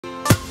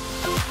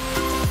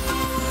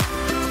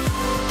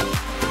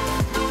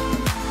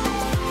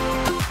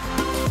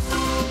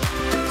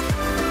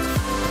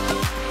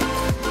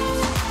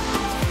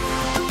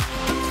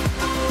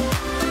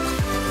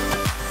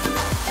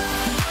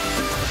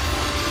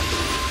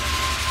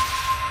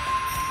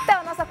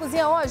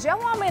Cozinha hoje é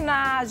uma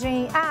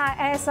homenagem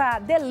a essa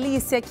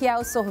delícia que é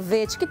o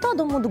sorvete, que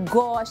todo mundo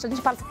gosta. A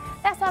gente fala assim,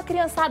 não é só a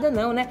criançada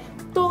não, né?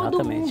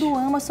 Todo mundo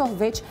ama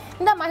sorvete.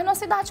 Ainda mais numa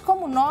cidade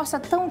como nossa,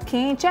 tão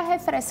quente, é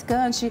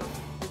refrescante.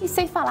 E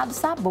sem falar do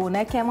sabor,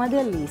 né? Que é uma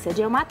delícia.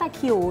 Diomar tá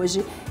aqui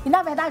hoje. E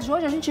na verdade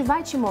hoje a gente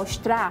vai te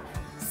mostrar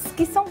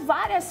que são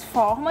várias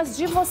formas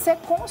de você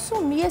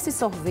consumir esse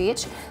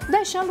sorvete,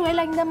 deixando ele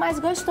ainda mais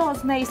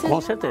gostoso, né? Isso é com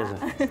certeza.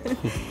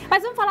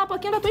 Mas vamos falar um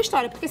pouquinho da tua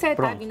história, porque você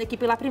está vindo aqui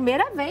pela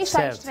primeira vez,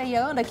 está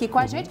estreando aqui com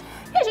a gente,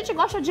 e a gente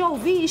gosta de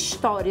ouvir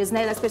histórias,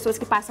 né, das pessoas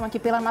que passam aqui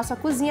pela nossa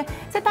cozinha.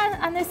 Você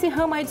está nesse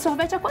ramo aí de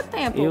sorvete há quanto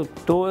tempo?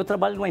 Eu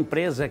trabalho numa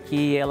empresa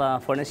que ela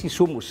fornece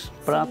insumos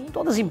para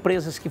todas as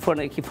empresas que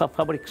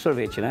fabricam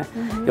sorvete, né?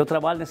 Eu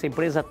trabalho nessa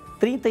empresa há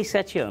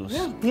 37 anos.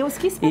 Meu Deus,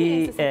 que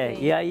experiência você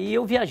tem. E aí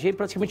eu viajei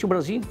praticamente o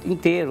Brasil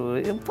inteiro,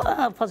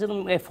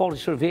 fazendo fórum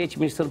de sorvete,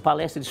 ministrando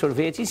palestra de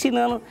sorvete,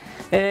 ensinando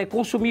a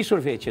consumir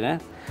sorvete, né?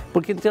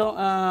 Porque então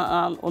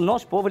o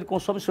nosso povo ele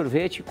consome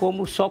sorvete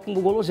só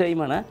como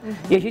guloseima, né?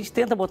 E a gente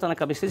tenta botar na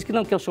cabeça deles que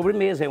não, que é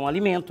sobremesa, é um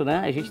alimento,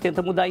 né? A gente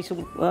tenta mudar isso,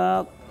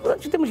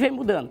 vem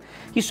mudando.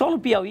 E só no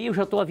Piauí eu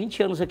já estou há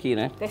 20 anos aqui,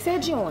 né? Você é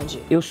de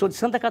onde? Eu sou de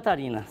Santa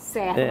Catarina.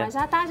 Certo, mas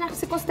já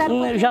se considera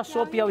Eu já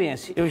sou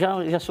piauiense, eu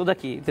já sou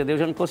daqui, entendeu? Eu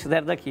já me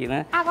considero daqui,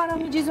 né? Agora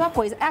me diz uma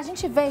coisa, a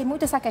gente vê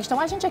muito essa questão,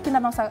 a gente aqui na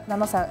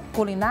nossa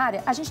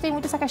culinária, a gente tem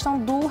muito essa questão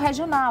do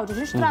regional, de a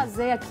gente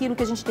trazer aquilo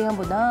que a gente tem em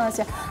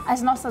abundância,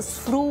 as nossas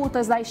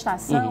frutas da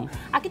estação.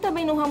 Aqui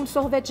também no ramo de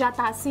sorvete já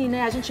está assim,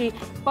 né? A gente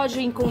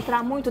pode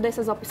encontrar muito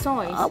dessas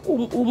opções?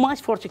 O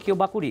mais forte aqui é o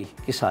bacuri,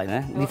 que sai,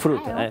 né? De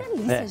fruta. É uma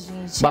delícia,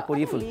 gente.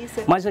 Bacuri, fruta.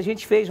 Mas a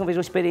gente fez uma vez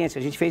uma experiência,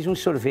 a gente fez uns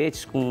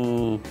sorvetes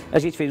com... A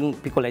gente fez um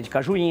picolé de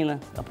cajuína,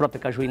 a própria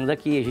cajuína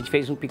daqui, a gente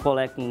fez um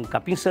picolé com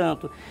capim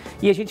santo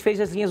e a gente fez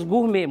as linhas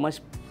gourmet,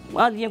 mas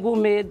a linha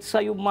gourmet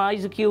saiu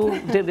mais do que o,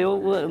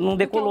 entendeu, não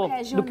decolou,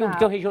 do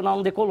que o regional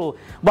não decolou.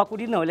 O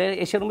bacuri não,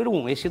 esse é o número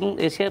 1,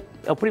 esse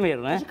é o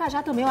primeiro, né? De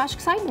cajá também eu acho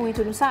que sai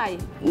muito, não sai?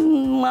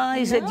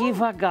 Mas não? É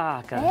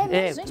devagar, cara.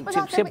 Gente,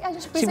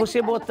 se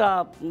você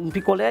botar um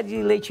picolé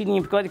de leitinho,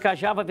 um picolé de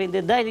cajá, vai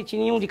vender 10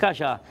 leitinhos de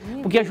cajá.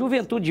 Porque a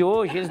juventude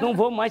hoje, eles não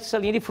vão mais essa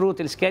linha de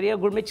fruta, eles querem a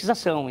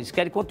gourmetização, eles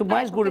querem quanto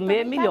mais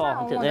gourmet,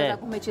 melhor. Da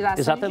gourmetização,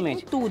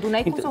 exatamente. Com tudo, né?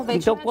 E com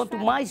sorvete então, quanto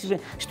mais...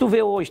 Se tu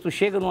vê hoje, tu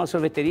chega numa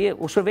sorveteria,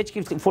 o sorvete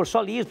que for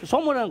só liso,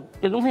 só morango,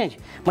 ele não vende.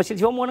 Mas se ele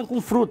tiver um morango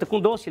com fruta, com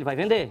doce, ele vai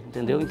vender,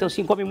 entendeu? Então,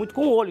 assim, come muito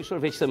com olho o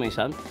sorvete também,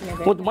 sabe?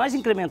 Quanto mais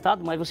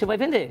incrementado, mais você vai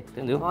vender,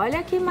 entendeu?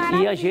 Olha que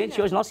maravilha! E a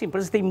gente, hoje, nossa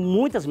empresa tem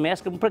muitas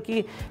mesclas, para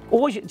que...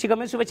 Hoje,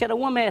 antigamente, o sorvete era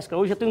uma mescla,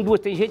 hoje já tem duas.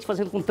 Tem gente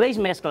fazendo com 3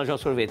 mesclas já o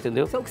sorvete,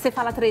 entendeu? Então, que você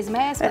fala 3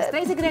 mesclas,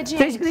 3 ingredientes?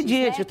 3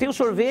 ingredientes. Tem o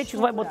sorvete,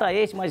 tu vai botar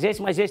esse,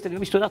 entendeu?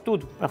 Misturar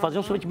tudo, para fazer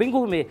um sorvete bem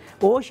gourmet.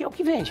 Hoje é o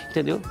que vende,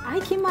 entendeu? Ai,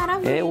 que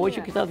maravilha! Hoje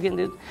é o que tá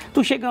vendendo.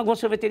 Tu chega em alguma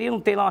sorveteria,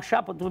 não tem lá uma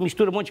chapa, tu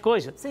mistura um monte de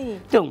coisa?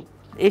 Sim. Então,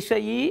 isso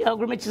aí é a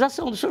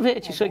gourmetização do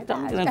sorvete, isso aí que tá,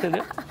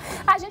 entendeu?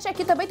 A gente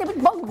aqui também tem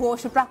muito bom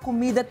gosto para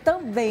comida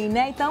também,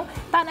 né? Então,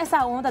 tá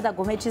nessa onda da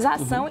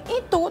gourmetização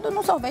e tudo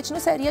no sorvete não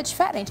seria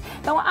diferente.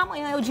 Então,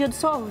 amanhã é o dia do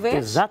sorvete.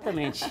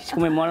 Exatamente. Se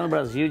comemora no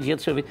Brasil o dia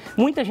do sorvete.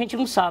 Muita gente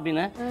não sabe,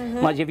 né?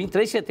 Mas dia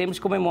 23 de setembro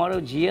se comemora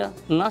o Dia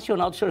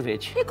Nacional do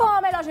Sorvete. E qual é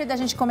o melhor jeito da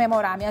gente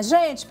comemorar, minha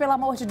gente? Pelo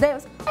amor de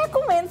Deus, é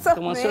comendo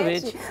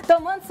sorvete.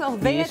 Tomando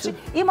sorvete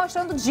e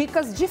mostrando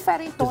dicas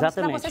diferentonas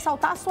para você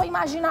soltar a sua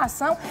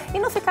imaginação e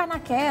não ficar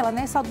naquela,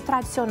 né, só do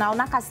tradicional,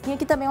 na casquinha,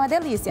 que também é uma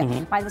delícia.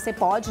 Mas você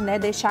pode, né,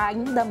 deixar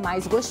ainda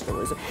mais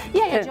gostoso.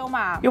 E aí,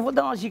 Diomar? Eu vou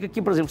dar uma dica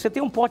aqui, por exemplo, você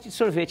tem um pote de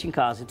sorvete em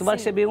casa, tu vai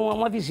receber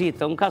uma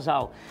visita, um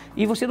casal,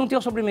 e você não tem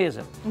uma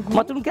sobremesa,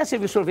 mas tu não quer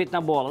servir sorvete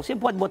na bola, você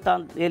pode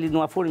botar ele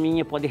numa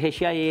forminha, pode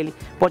rechear ele,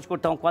 pode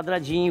cortar um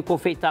quadradinho,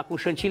 confeitar com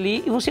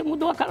chantilly, e você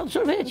mudou a cara do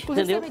sorvete,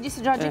 inclusive, entendeu? Você me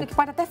disse de uma dica que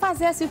pode até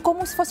fazer assim,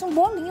 como se fosse um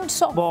bolinho de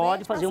sorvete.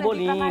 Pode fazer um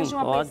bolinho,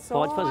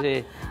 pode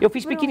fazer. Eu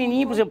fiz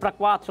pequenininho, por exemplo, para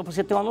 4, só para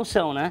você ter uma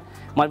noção, né?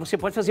 Mas você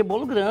pode fazer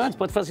bolo grande,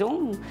 pode fazer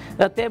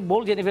até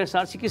bolo de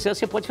aniversário, se quiser,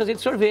 você pode fazer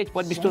de sorvete,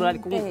 pode misturar ele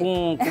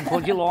com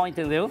pão de ló,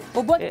 entendeu?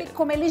 O bolo tem que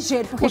comer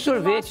ligeiro, porque o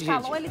sorvete,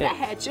 gente, calor, ele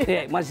derrete.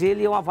 Mas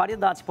ele é uma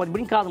variedade, você pode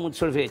brincar no mundo de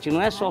sorvete,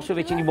 não é só o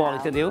sorvetinho de bola,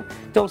 entendeu?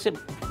 Então você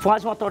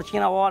faz uma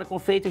tortinha na hora,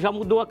 confeita, já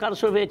mudou a cara do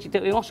sorvete,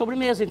 é uma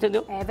sobremesa,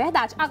 entendeu? É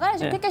verdade. Agora,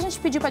 o que a gente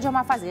pediu para a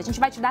Diomar fazer? A gente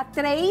vai te dar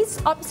 3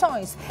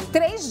 opções,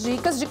 3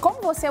 dicas de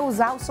como você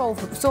usar o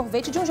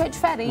sorvete de um jeito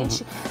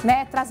diferente,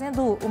 né?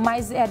 Trazendo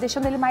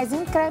deixando ele mais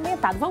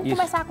incrementado. Vamos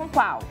começar com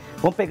qual?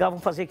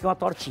 Vamos fazer aqui uma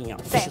tortinha.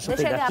 Certo,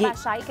 deixa ele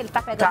abaixar aí, que ele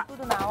tá pegando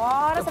tudo na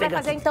hora. Você vai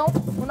fazer, então,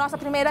 a nossa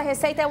primeira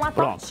receita é uma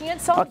tortinha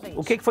de sorvete.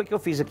 O que foi que eu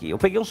fiz aqui? Eu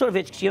peguei um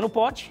sorvete que tinha no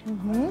pote,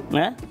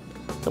 né?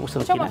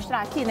 Deixa eu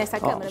mostrar aqui nessa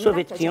câmera.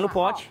 Sorvete que tinha no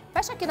pote.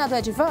 Fecha aqui na do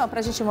Edvan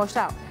pra gente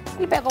mostrar.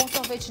 Ele pegou um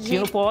sorvete de...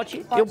 Tinha no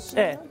pote.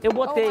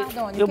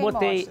 Eu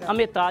botei a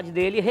metade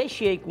dele,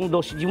 recheei com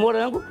doce de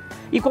morango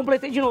E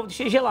completei de novo,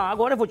 deixei gelar.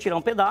 Agora eu vou tirar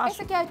um pedaço.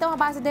 Esse aqui, então, a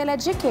base dele é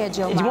de quê,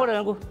 Dilma? É de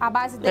morango. A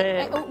base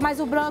dele, mas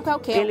o branco é o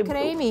quê? É o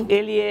creme?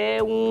 Ele é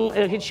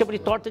a gente chama de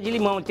torta de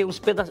limão, ele tem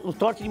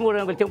torta de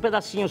morango, ele tem um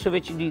pedacinho,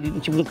 sorvete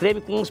tipo um creme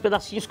com uns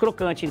pedacinhos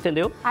crocantes,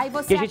 entendeu? Aí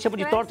você que a gente chama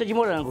de torta de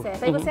morango.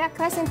 Certo, aí você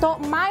acrescentou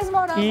mais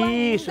morango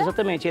Isso, ainda.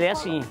 Exatamente, ele é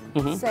assim.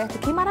 Certo,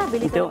 que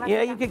maravilha. Então, e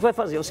aí o que vai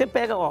fazer? Você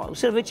pega, ó, o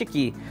sorvete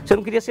aqui, você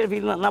não queria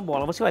servir na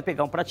bola, você vai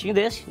pegar um pratinho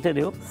desse,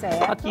 entendeu?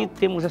 Certo. Aqui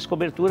temos as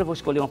coberturas, vou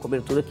escolher uma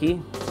cobertura aqui.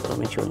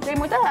 Tem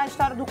muita a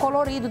história do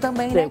colorido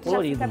também, né? Que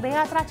colorido. Já fica bem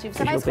atrativo.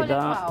 Você vai escolher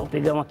qual? Vou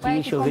pegar uma aqui, qual é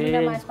que deixa eu combina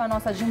ver. mais com a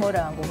nossa de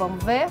morango?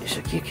 Vamos ver? Isso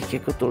aqui, o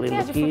que eu tô lendo é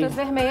aqui? de frutas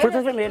vermelhas.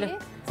 Frutas vermelhas.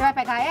 Você vai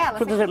pegar ela?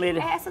 Frutas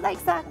vermelhas. É essa daí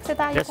que você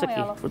tá aí essa com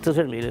aqui, ela. frutas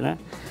vermelhas, né?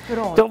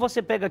 Pronto. Então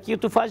você pega aqui,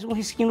 tu faz um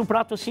risquinho no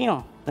prato assim,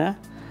 ó, né?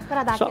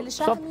 Pra dar aquele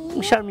charminho. Só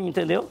um charminho,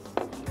 entendeu?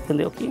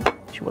 Entendeu aqui?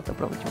 Deixa eu botar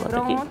pra te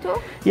botar aqui.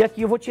 Pronto. E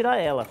aqui eu vou tirar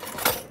ela.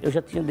 Eu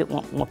já tinha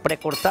uma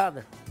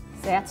pré-cortada.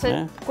 Certo,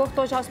 você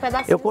cortou já os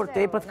pedacinhos. Eu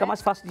cortei dela, para ficar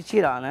mais fácil de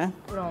tirar, né?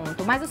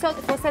 Pronto. Mas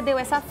você deu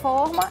essa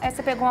forma,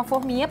 você pegou uma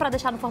forminha para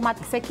deixar no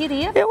formato que você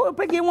queria. Eu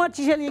peguei uma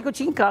tigelinha que eu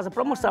tinha em casa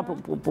para mostrar pro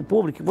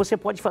público que você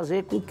pode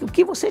fazer com o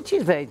que você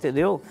tiver,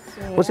 entendeu?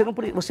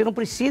 Você não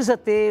precisa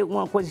ter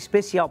uma coisa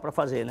especial para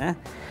fazer, né?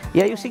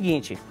 E aí o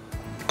seguinte,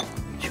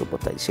 deixa eu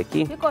botar isso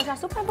aqui. Ficou já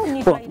super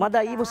bonito. Pronto, mas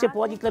daí você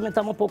pode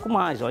incrementar um pouco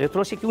mais, ó. Eu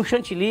trouxe aqui um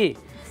chantilly,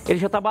 ele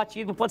já tá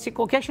batido, pode ser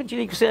qualquer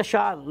chantilly que você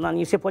achar na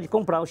linha, você pode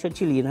comprar o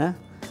chantilly, né?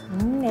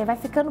 Ele vai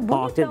ficando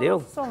bonito,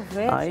 entendeu?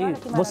 Sorvete, aí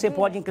você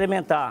pode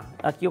incrementar.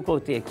 Aqui eu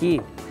coloquei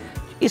aqui.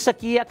 Isso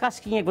aqui é a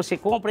casquinha que você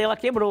compra e ela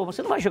quebrou.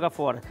 Você não vai jogar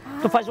fora.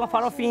 Tu faz uma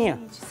farofinha.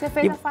 Gente, você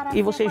fez a farofinha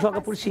e você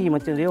joga por cima,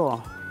 entendeu? Ó.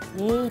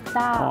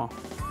 Eita! Ó.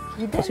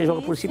 Você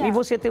joga por cima e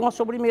você tem uma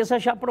sobremesa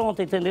já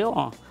pronta, entendeu?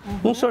 Ó.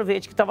 Um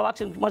sorvete que estava lá,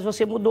 mas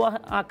você mudou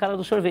a cara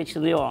do sorvete,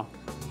 entendeu? Ó.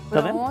 Tá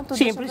vendo?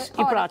 Simples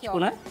e prático,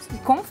 aqui, né?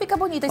 Como fica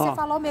bonito. Aí você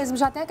falou mesmo,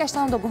 já tem a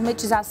questão da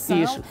gourmetização.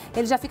 Isso.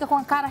 Ele já fica com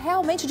a cara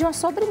realmente de uma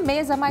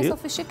sobremesa mais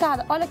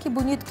sofisticada. Olha que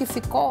bonito que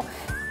ficou.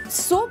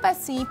 Super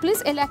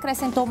simples, ele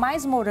acrescentou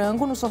mais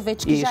morango no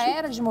sorvete que já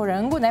era de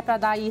morango, né? Pra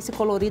dar aí esse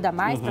colorido a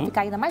mais, pra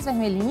ficar ainda mais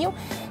vermelhinho.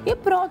 E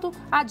pronto,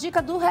 a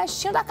dica do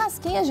restinho da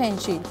casquinha,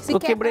 gente. Eu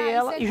quebrei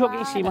ela e joguei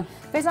em cima.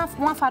 Fez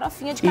uma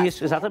farofinha de casquinha.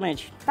 Isso,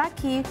 exatamente. Tá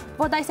aqui.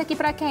 Vou dar isso aqui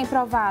pra quem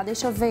provar?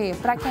 Deixa eu ver.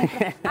 Pra quem?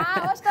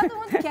 Ah, hoje todo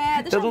mundo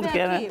quer. Deixa eu ver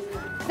aqui. Né?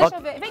 Deixa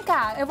eu ver. Vem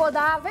cá, eu vou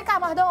dar... Vem cá,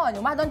 Mardônio.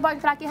 O Mardônio pode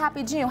entrar aqui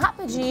rapidinho.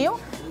 Rapidinho.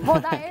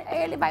 Vou dar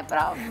ele vai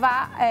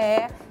provar.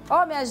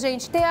 Ó, minha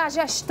gente, tem a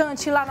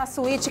gestante lá na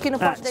suíte que não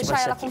pode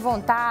deixar ela com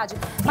vontade.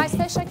 Mas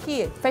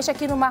fecha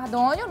aqui no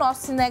Mardônio,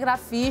 nosso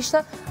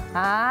cinegrafista.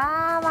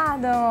 Ah,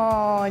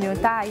 Mardônio,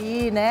 tá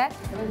aí, né?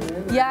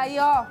 E aí,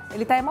 ó,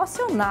 ele tá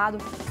emocionado.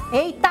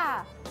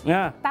 Eita!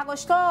 Tá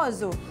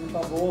gostoso? Tá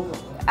bom.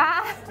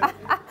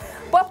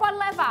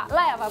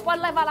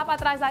 Pode levar lá pra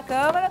trás da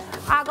câmera.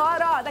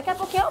 Agora, ó, daqui a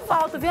pouquinho eu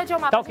volto, viu,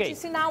 Dilma? Tá, pra te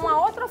ensinar uma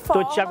outra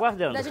forma. Tô te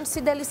aguardando. Da gente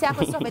se deliciar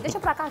com o sorvete. Deixa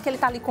pra cá que ele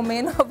tá ali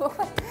comendo.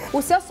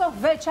 O seu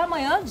sorvete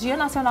amanhã é Dia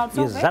Nacional do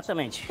Sorvete.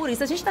 Exatamente. Por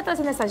isso, a gente tá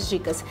trazendo essas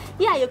dicas.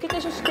 E aí, o que a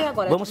gente tem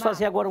agora? Vamos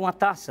fazer agora uma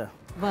taça.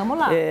 Vamos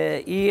lá.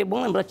 E é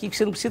bom lembrar aqui que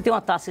você não precisa ter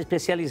uma taça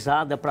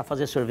especializada para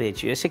fazer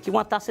sorvete. Esse aqui é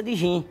uma taça de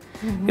gin.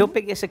 Eu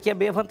peguei esse aqui, é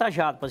bem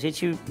avantajado, pra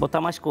gente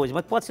botar mais coisa.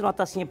 Mas pode ser uma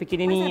tacinha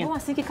pequenininha. Mas é bom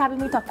assim que cabe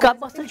muita coisa. Cabe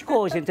bastante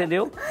coisa,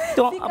 entendeu?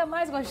 Então, fica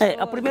mais gostoso.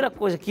 A primeira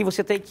coisa que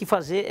você tem que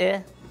fazer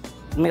é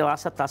melar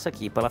essa taça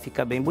aqui, para ela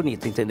ficar bem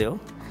bonita, entendeu?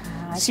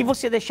 Se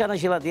você deixar na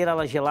geladeira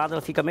ela gelada,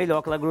 ela fica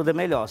melhor, que ela gruda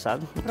melhor,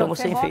 sabe? Então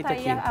você enfeita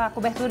aqui. A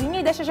coberturinha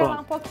e deixa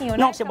gelar um pouquinho, né?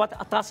 Não, você bota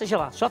a taça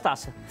gelar, só a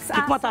taça.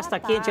 Porque como a taça está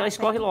quente, ela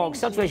escorre logo.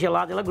 Se ela estiver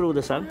gelada, ela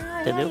gruda, sabe?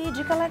 Entendeu? E aí,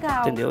 dica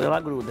legal. Entendeu? Ela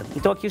gruda.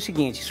 Então aqui é o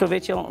seguinte,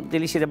 sorvete é uma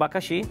delícia de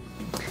abacaxi.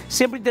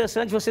 Sempre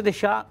interessante você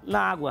deixar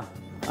na água.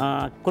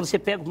 Quando você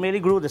pega, primeiro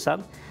ele gruda,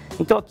 sabe?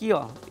 Então aqui,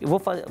 ó, eu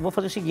vou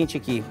fazer o seguinte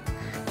aqui.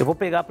 Eu vou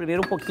pegar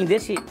primeiro um pouquinho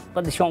desse,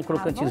 para deixar um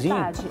crocantezinho.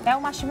 É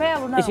o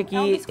marshmallow, não? Esse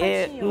aqui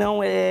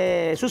não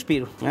é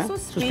suspiro, né?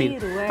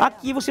 Suspiro.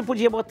 Aqui você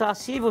podia botar,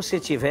 se você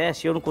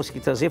tivesse, eu não consegui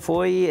trazer,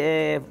 foi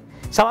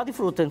salada de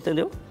fruta,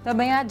 entendeu?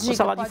 Também a dica,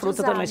 salada de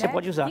fruta também você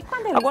pode usar. E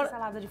quando é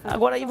salada de fruta?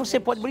 Agora aí você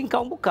pode brincar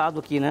um bocado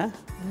aqui, né?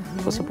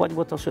 Você pode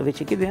botar o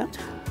sorvete aqui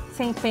dentro.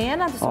 Sem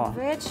pena do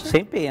sorvete?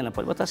 Sem pena,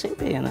 pode botar sem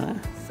pena, né?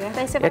 Certo,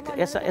 aí você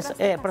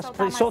vai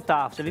para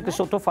soltar. Você viu que ele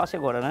soltou fácil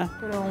agora, né?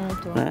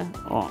 Pronto. Né?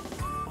 Ó.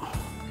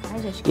 Ai,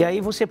 gente, e aí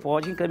você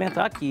pode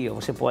incrementar aqui, ó.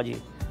 Você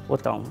pode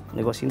botar um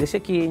negocinho desse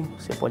aqui,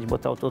 você pode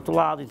botar o outro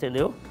lado,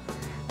 entendeu?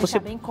 Deixar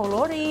bem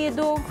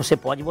colorido. Você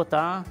pode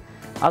botar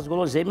as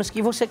guloseimas que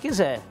você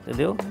quiser,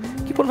 entendeu?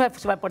 Que quando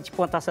você vai partir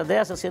com uma taça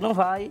dessa, você não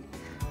vai,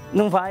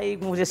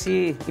 vamos dizer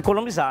assim,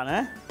 economizar,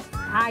 né?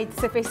 Ai,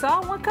 você fez só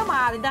uma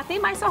camada, ainda tem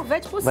mais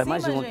sorvete por cima,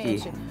 mais um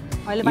gente. aqui.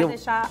 Olha, ele vai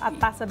deixar a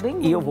taça bem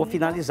bonita. E eu vou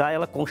finalizar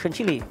ela com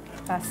chantilly.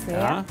 Tá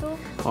certo.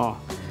 Tá? Ó.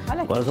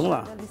 Olha agora vamos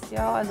lá.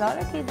 Deliciosa,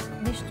 olha que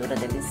mistura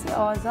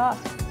deliciosa, ó.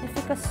 E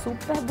fica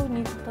super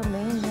bonito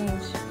também,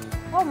 gente.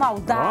 Ó,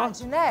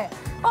 maldade, né?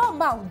 Ó,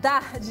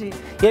 maldade.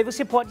 E aí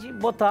você pode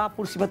botar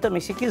por cima também,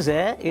 se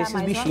quiser,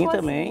 esses bichinhos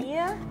também.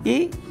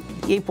 E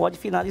E aí pode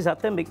finalizar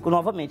também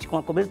novamente com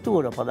a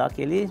cobertura, para dar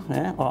aquele,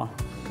 né, ó.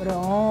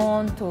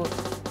 Pronto.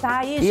 Tá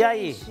aí, gente. E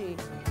aí?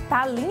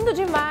 Tá lindo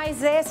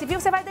demais esse, viu?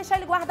 Você vai deixar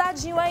ele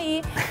guardadinho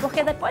aí,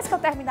 porque depois que eu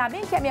terminar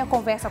bem que a minha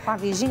conversa com a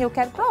Virgínia, eu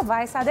quero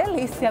provar essa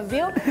delícia,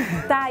 viu?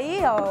 Tá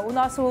aí, ó,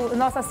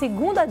 nossa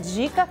segunda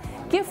dica,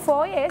 que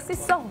foi esse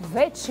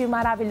sorvete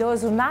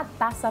maravilhoso na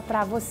taça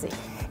pra você.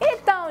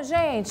 Então,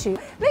 gente,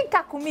 vem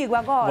cá comigo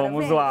agora.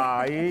 Vamos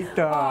lá,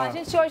 eita! Ó, a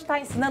gente hoje está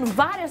ensinando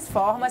várias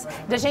formas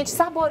de a gente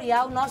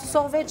saborear o nosso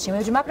sorvetinho. O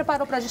Edmar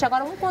preparou pra gente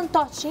agora um com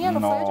tortinha, não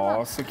foi, Edmar?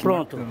 Nossa, que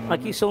Pronto, bacana.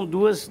 aqui são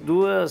duas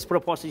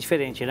propostas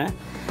diferentes, né?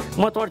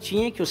 Uma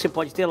tortinha que você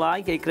pode ter lá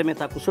e quer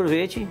incrementar com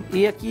sorvete.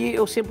 E aqui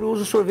eu sempre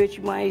uso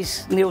sorvete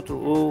mais neutro,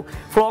 ou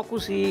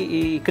flocos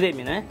e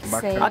creme, né?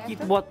 Certo. Aqui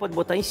pode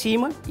botar em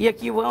cima. E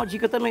aqui vai uma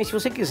dica também, se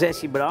você quiser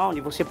esse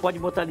brownie, você pode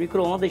botar no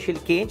micro-ondas, deixa ele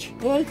quente.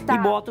 Eita. E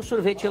bota o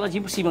sorvete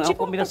geladinho por cima. Tipo É uma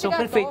combinação um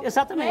perfeita.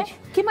 Exatamente. Né?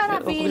 Que É uma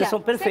maravilha. combinação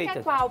perfeita. Você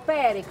quer qual,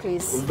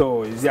 Péricles? Os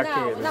dois, e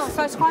aqueles? Não,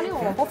 só escolhe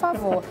um, por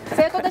favor.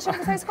 Eu tô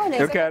deixando você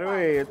escolher. Eu Você quer quero qual?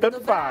 ele, tanto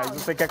Do faz. brownie?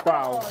 Você quer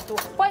qual? Pronto.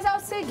 Pois é o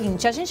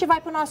seguinte, a gente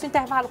vai pro nosso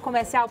intervalo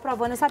comercial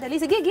provando essa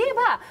delícia.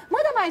 Guiguiba,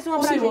 manda mais uma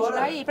pra gente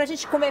daí, pra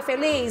gente comer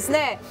feliz,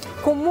 né?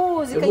 Com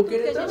música e tudo que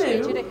a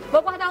gente...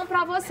 Vou guardar um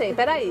pra você,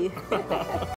 peraí.